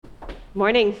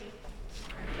Morning.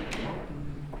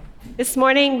 This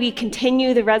morning we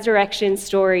continue the resurrection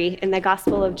story in the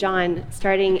Gospel of John,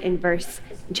 starting in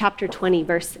chapter 20,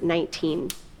 verse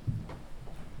 19.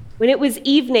 When it was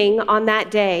evening on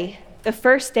that day, the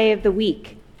first day of the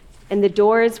week, and the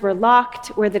doors were locked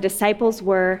where the disciples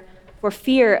were for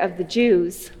fear of the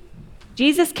Jews,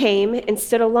 Jesus came and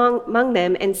stood among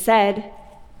them and said,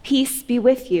 "Peace be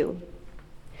with you."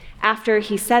 After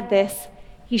he said this,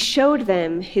 he showed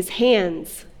them his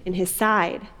hands and his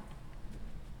side.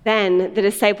 Then the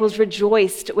disciples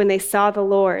rejoiced when they saw the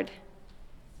Lord.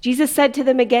 Jesus said to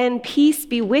them again, "Peace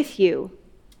be with you.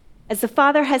 As the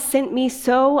Father has sent me,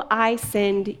 so I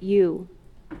send you."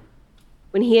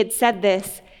 When he had said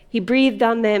this, he breathed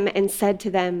on them and said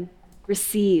to them,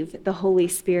 "Receive the Holy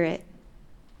Spirit.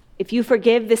 If you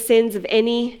forgive the sins of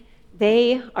any,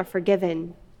 they are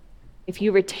forgiven. If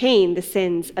you retain the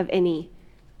sins of any,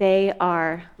 they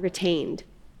are retained."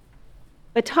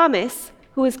 But Thomas,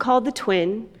 who is called the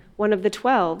twin, one of the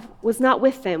 12, was not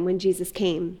with them when Jesus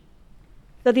came.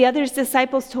 So the other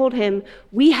disciples told him,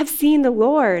 "We have seen the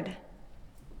Lord."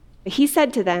 But he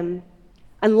said to them,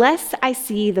 "Unless I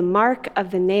see the mark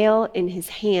of the nail in his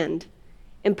hand,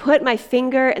 and put my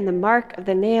finger in the mark of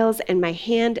the nails and my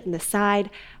hand in the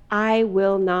side, I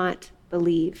will not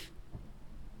believe."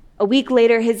 A week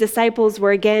later, his disciples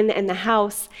were again in the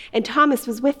house, and Thomas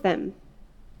was with them.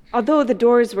 Although the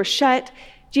doors were shut,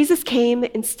 Jesus came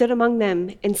and stood among them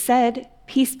and said,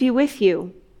 "Peace be with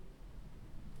you."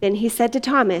 Then he said to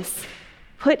Thomas,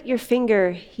 "Put your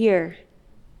finger here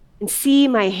and see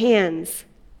my hands.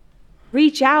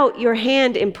 Reach out your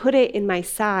hand and put it in my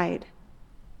side.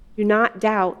 Do not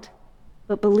doubt,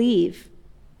 but believe."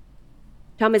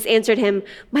 Thomas answered him,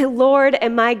 "My Lord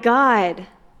and my God."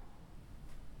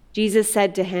 Jesus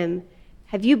said to him,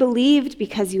 "Have you believed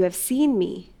because you have seen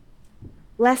me?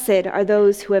 Blessed are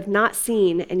those who have not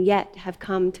seen and yet have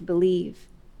come to believe."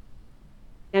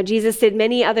 Now Jesus did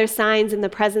many other signs in the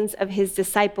presence of his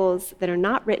disciples that are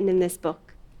not written in this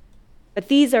book. But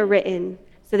these are written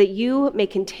so that you may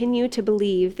continue to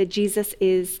believe that Jesus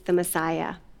is the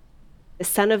Messiah, the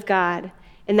Son of God,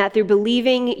 and that through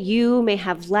believing you may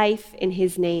have life in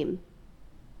his name.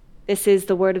 This is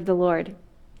the word of the Lord.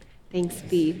 Thanks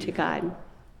be to God.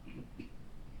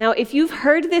 Now, if you've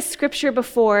heard this scripture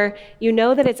before, you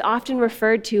know that it's often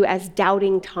referred to as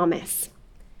doubting Thomas.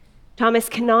 Thomas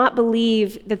cannot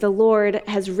believe that the Lord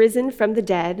has risen from the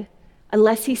dead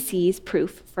unless he sees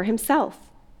proof for himself.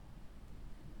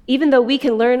 Even though we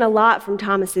can learn a lot from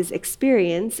Thomas's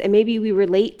experience, and maybe we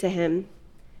relate to him,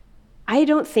 I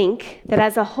don't think that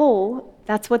as a whole,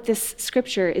 that's what this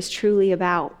scripture is truly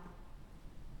about.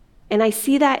 And I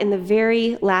see that in the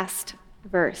very last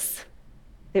verse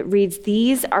that reads,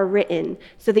 "These are written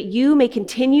so that you may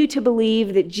continue to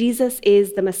believe that Jesus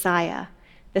is the Messiah,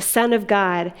 the Son of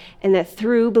God, and that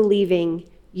through believing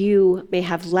you may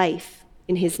have life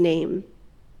in his name."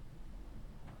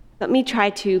 Let me try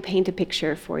to paint a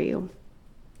picture for you.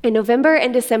 In November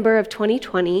and December of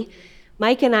 2020,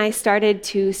 Mike and I started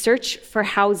to search for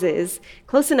houses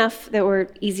close enough that were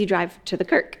easy drive to the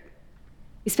Kirk.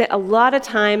 We spent a lot of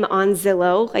time on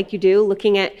Zillow, like you do,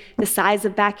 looking at the size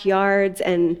of backyards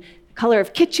and the color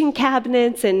of kitchen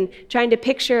cabinets and trying to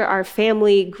picture our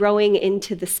family growing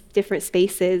into the different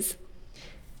spaces.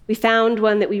 We found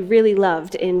one that we really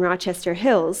loved in Rochester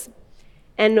Hills.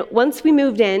 And once we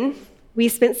moved in, we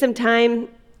spent some time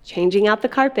changing out the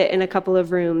carpet in a couple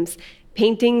of rooms,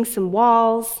 painting some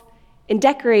walls, and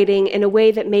decorating in a way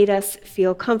that made us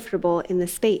feel comfortable in the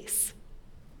space.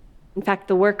 In fact,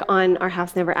 the work on our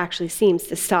house never actually seems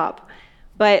to stop.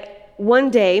 But one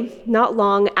day, not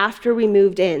long after we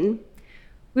moved in,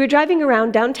 we were driving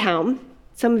around downtown.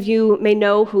 Some of you may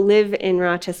know who live in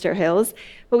Rochester Hills,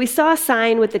 but we saw a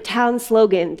sign with the town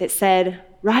slogan that said,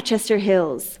 "Rochester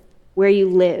Hills, where you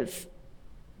live."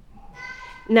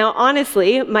 Now,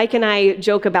 honestly, Mike and I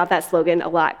joke about that slogan a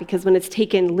lot because when it's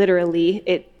taken literally,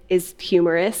 it is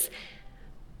humorous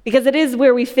because it is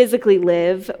where we physically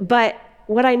live. But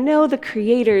what I know the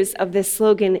creators of this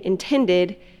slogan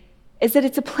intended is that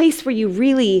it's a place where you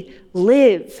really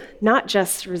live, not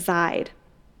just reside.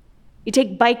 You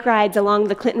take bike rides along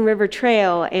the Clinton River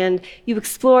Trail, and you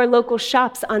explore local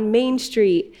shops on Main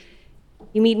Street.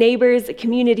 You meet neighbors at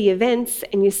community events,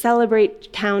 and you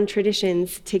celebrate town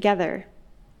traditions together.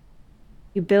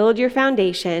 You build your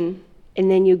foundation, and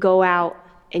then you go out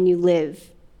and you live.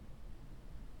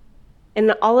 In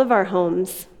all of our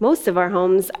homes, most of our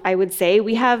homes, I would say,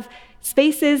 we have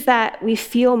spaces that we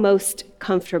feel most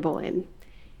comfortable in.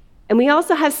 And we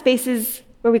also have spaces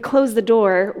where we close the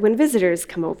door when visitors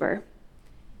come over.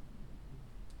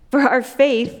 For our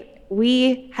faith,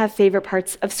 we have favorite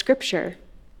parts of Scripture.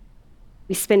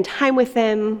 We spend time with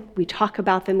them, we talk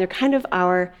about them, they're kind of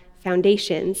our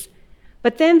foundations.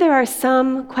 But then there are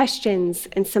some questions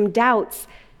and some doubts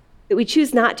that we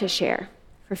choose not to share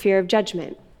for fear of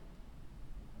judgment.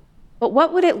 But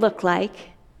what would it look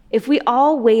like if we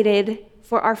all waited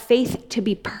for our faith to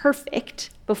be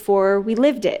perfect before we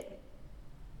lived it?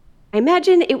 I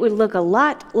imagine it would look a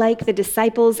lot like the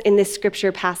disciples in this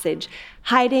scripture passage,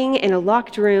 hiding in a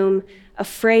locked room,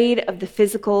 afraid of the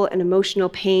physical and emotional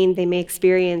pain they may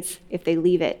experience if they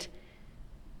leave it.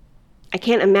 I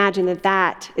can't imagine that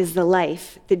that is the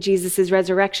life that Jesus'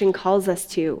 resurrection calls us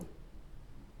to.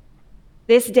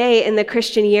 This day in the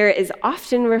Christian year is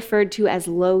often referred to as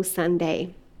Low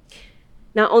Sunday.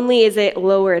 Not only is it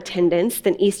lower attendance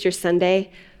than Easter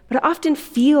Sunday, but it often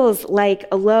feels like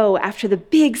a low after the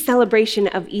big celebration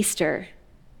of Easter.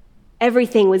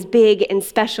 Everything was big and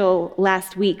special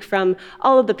last week, from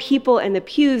all of the people in the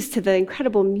pews to the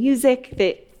incredible music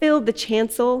that filled the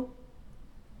chancel,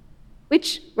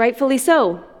 which rightfully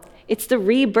so. It's the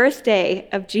rebirth day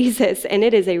of Jesus, and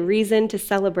it is a reason to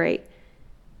celebrate.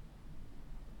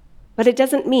 But it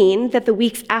doesn't mean that the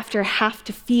weeks after have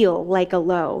to feel like a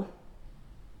low.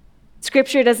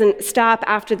 Scripture doesn't stop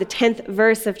after the 10th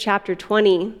verse of chapter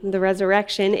 20, the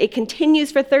resurrection. It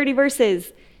continues for 30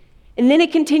 verses, and then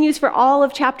it continues for all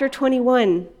of chapter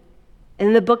 21,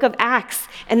 and the book of Acts,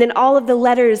 and then all of the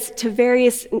letters to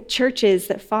various churches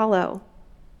that follow.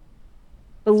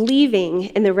 Believing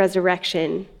in the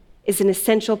resurrection is an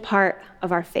essential part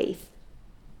of our faith.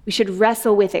 We should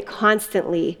wrestle with it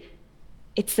constantly.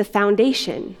 It's the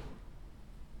foundation.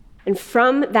 And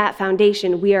from that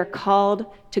foundation, we are called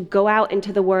to go out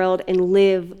into the world and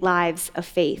live lives of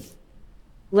faith,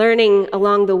 learning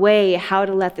along the way how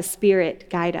to let the Spirit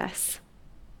guide us.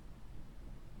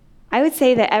 I would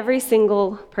say that every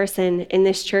single person in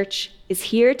this church is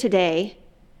here today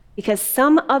because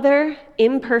some other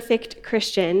imperfect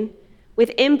Christian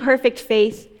with imperfect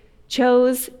faith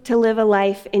chose to live a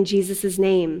life in Jesus'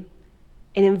 name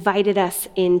and invited us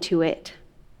into it.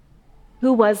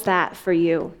 Who was that for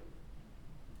you?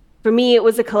 For me, it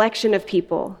was a collection of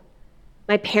people.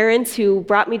 My parents, who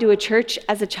brought me to a church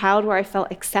as a child where I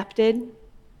felt accepted.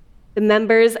 The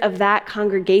members of that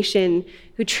congregation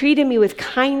who treated me with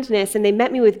kindness and they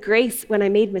met me with grace when I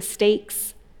made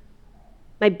mistakes.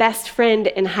 My best friend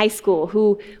in high school,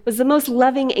 who was the most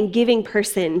loving and giving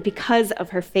person because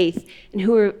of her faith and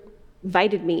who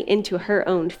invited me into her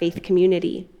own faith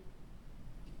community.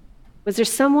 Was there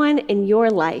someone in your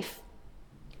life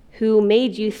who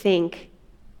made you think,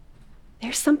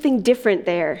 there's something different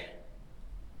there?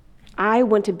 I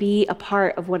want to be a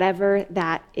part of whatever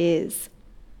that is.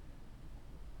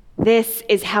 This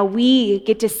is how we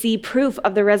get to see proof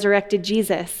of the resurrected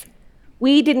Jesus.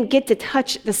 We didn't get to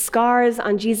touch the scars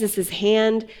on Jesus'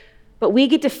 hand, but we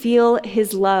get to feel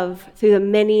his love through the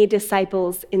many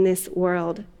disciples in this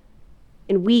world.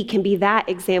 And we can be that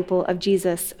example of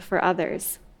Jesus for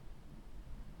others.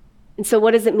 And so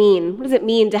what does it mean? What does it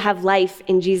mean to have life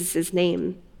in Jesus'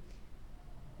 name?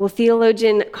 Well,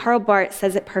 theologian Karl Barth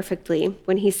says it perfectly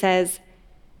when he says,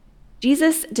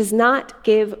 Jesus does not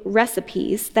give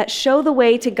recipes that show the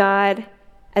way to God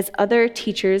as other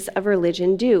teachers of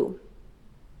religion do.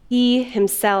 He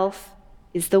himself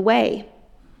is the way.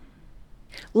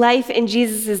 Life in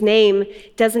Jesus' name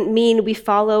doesn't mean we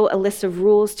follow a list of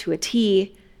rules to a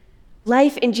T.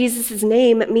 Life in Jesus'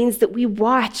 name means that we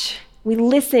watch, we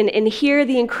listen, and hear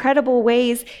the incredible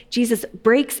ways Jesus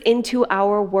breaks into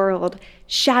our world,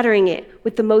 shattering it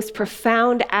with the most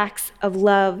profound acts of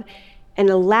love, and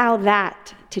allow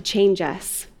that to change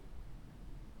us.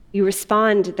 You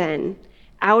respond then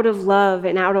out of love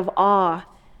and out of awe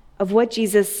of what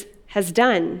Jesus has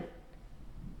done,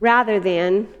 rather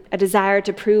than a desire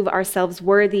to prove ourselves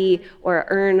worthy or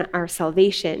earn our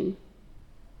salvation.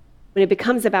 When it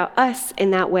becomes about us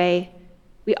in that way,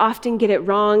 we often get it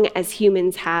wrong, as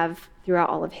humans have throughout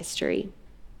all of history.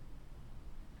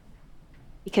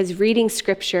 Because reading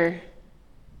Scripture,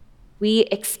 we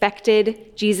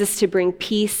expected Jesus to bring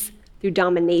peace through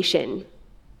domination.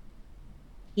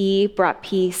 He brought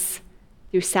peace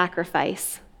through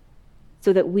sacrifice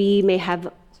so that we may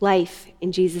have life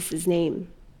in Jesus' name.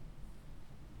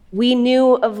 We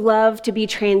knew of love to be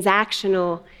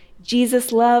transactional.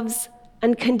 Jesus loves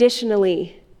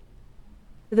unconditionally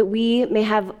so that we may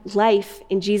have life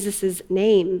in Jesus'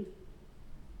 name.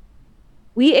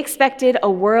 We expected a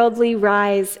worldly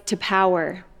rise to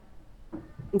power.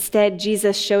 Instead,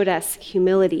 Jesus showed us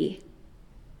humility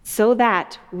so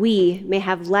that we may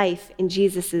have life in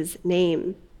Jesus'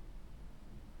 name.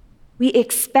 We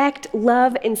expect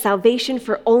love and salvation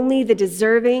for only the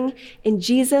deserving, and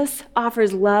Jesus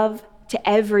offers love to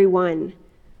everyone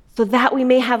so that we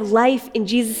may have life in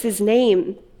Jesus'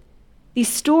 name. These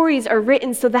stories are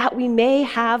written so that we may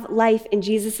have life in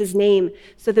Jesus' name,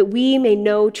 so that we may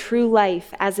know true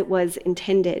life as it was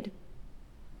intended.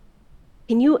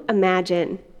 Can you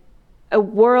imagine a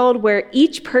world where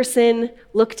each person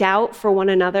looked out for one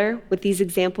another with these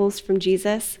examples from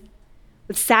Jesus?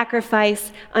 With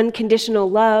sacrifice, unconditional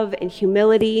love, and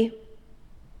humility.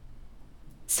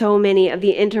 So many of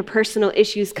the interpersonal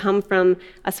issues come from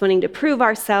us wanting to prove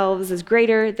ourselves as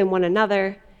greater than one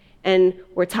another, and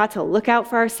we're taught to look out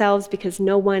for ourselves because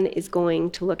no one is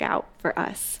going to look out for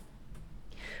us.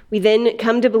 We then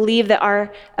come to believe that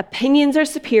our opinions are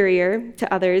superior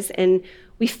to others, and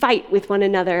we fight with one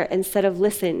another instead of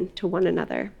listen to one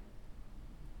another.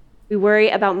 We worry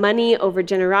about money over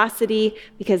generosity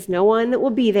because no one will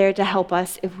be there to help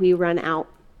us if we run out.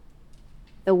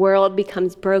 The world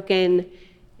becomes broken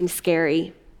and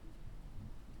scary.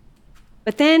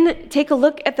 But then take a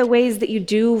look at the ways that you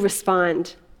do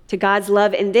respond to God's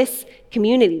love in this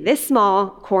community, this small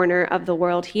corner of the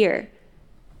world here.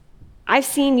 I've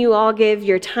seen you all give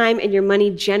your time and your money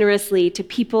generously to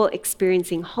people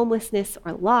experiencing homelessness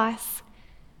or loss.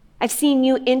 I've seen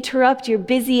you interrupt your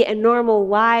busy and normal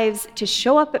lives to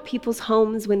show up at people's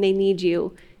homes when they need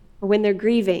you or when they're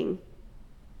grieving.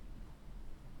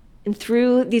 And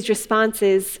through these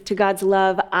responses to God's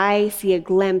love, I see a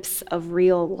glimpse of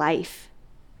real life.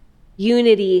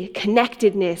 Unity,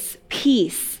 connectedness,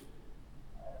 peace.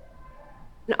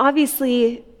 And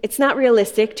obviously, it's not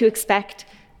realistic to expect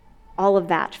all of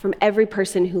that from every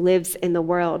person who lives in the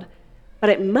world. But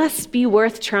it must be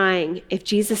worth trying if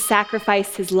Jesus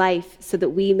sacrificed his life so that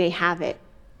we may have it.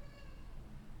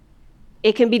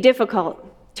 It can be difficult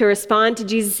to respond to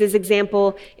Jesus'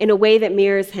 example in a way that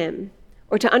mirrors him,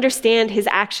 or to understand his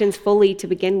actions fully to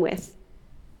begin with.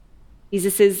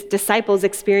 Jesus' disciples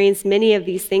experienced many of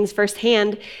these things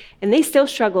firsthand, and they still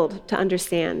struggled to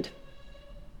understand.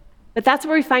 But that's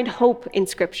where we find hope in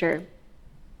Scripture.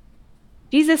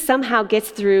 Jesus somehow gets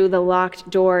through the locked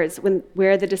doors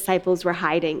where the disciples were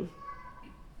hiding.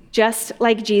 Just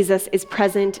like Jesus is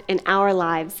present in our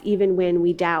lives, even when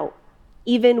we doubt,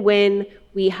 even when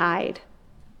we hide.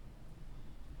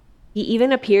 He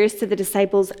even appears to the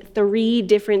disciples 3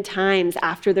 different times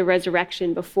after the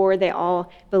resurrection before they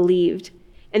all believed.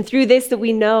 And through this that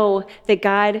we know that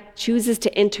God chooses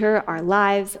to enter our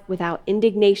lives without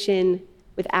indignation,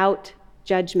 without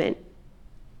judgment.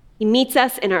 He meets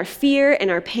us in our fear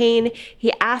and our pain.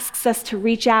 He asks us to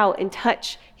reach out and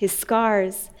touch his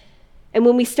scars. And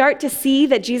when we start to see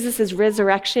that Jesus'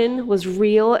 resurrection was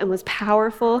real and was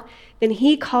powerful, then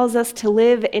he calls us to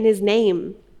live in his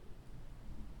name.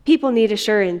 People need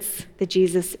assurance that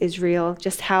Jesus is real,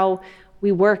 just how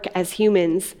we work as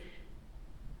humans,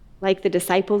 like the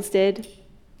disciples did,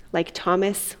 like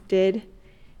Thomas did.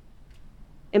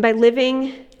 And by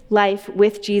living life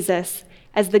with Jesus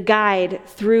as the guide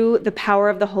through the power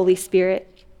of the Holy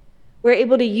Spirit, we're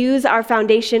able to use our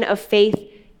foundation of faith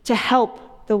to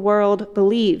help the world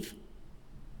believe,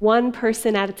 one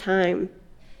person at a time,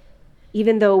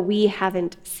 even though we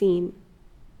haven't seen.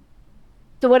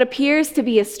 So what appears to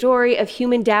be a story of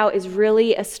human doubt is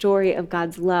really a story of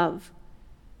God's love.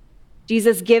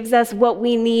 Jesus gives us what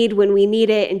we need when we need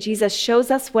it, and Jesus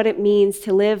shows us what it means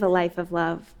to live a life of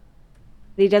love.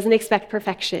 But he doesn't expect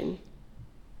perfection.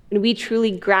 When we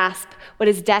truly grasp what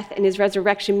his death and his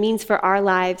resurrection means for our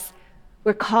lives,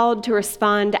 we're called to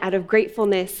respond out of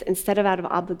gratefulness instead of out of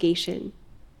obligation.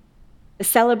 The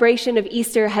celebration of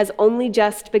Easter has only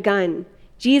just begun.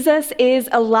 Jesus is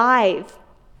alive.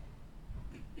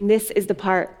 And this is the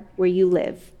part where you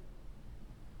live.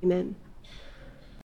 Amen.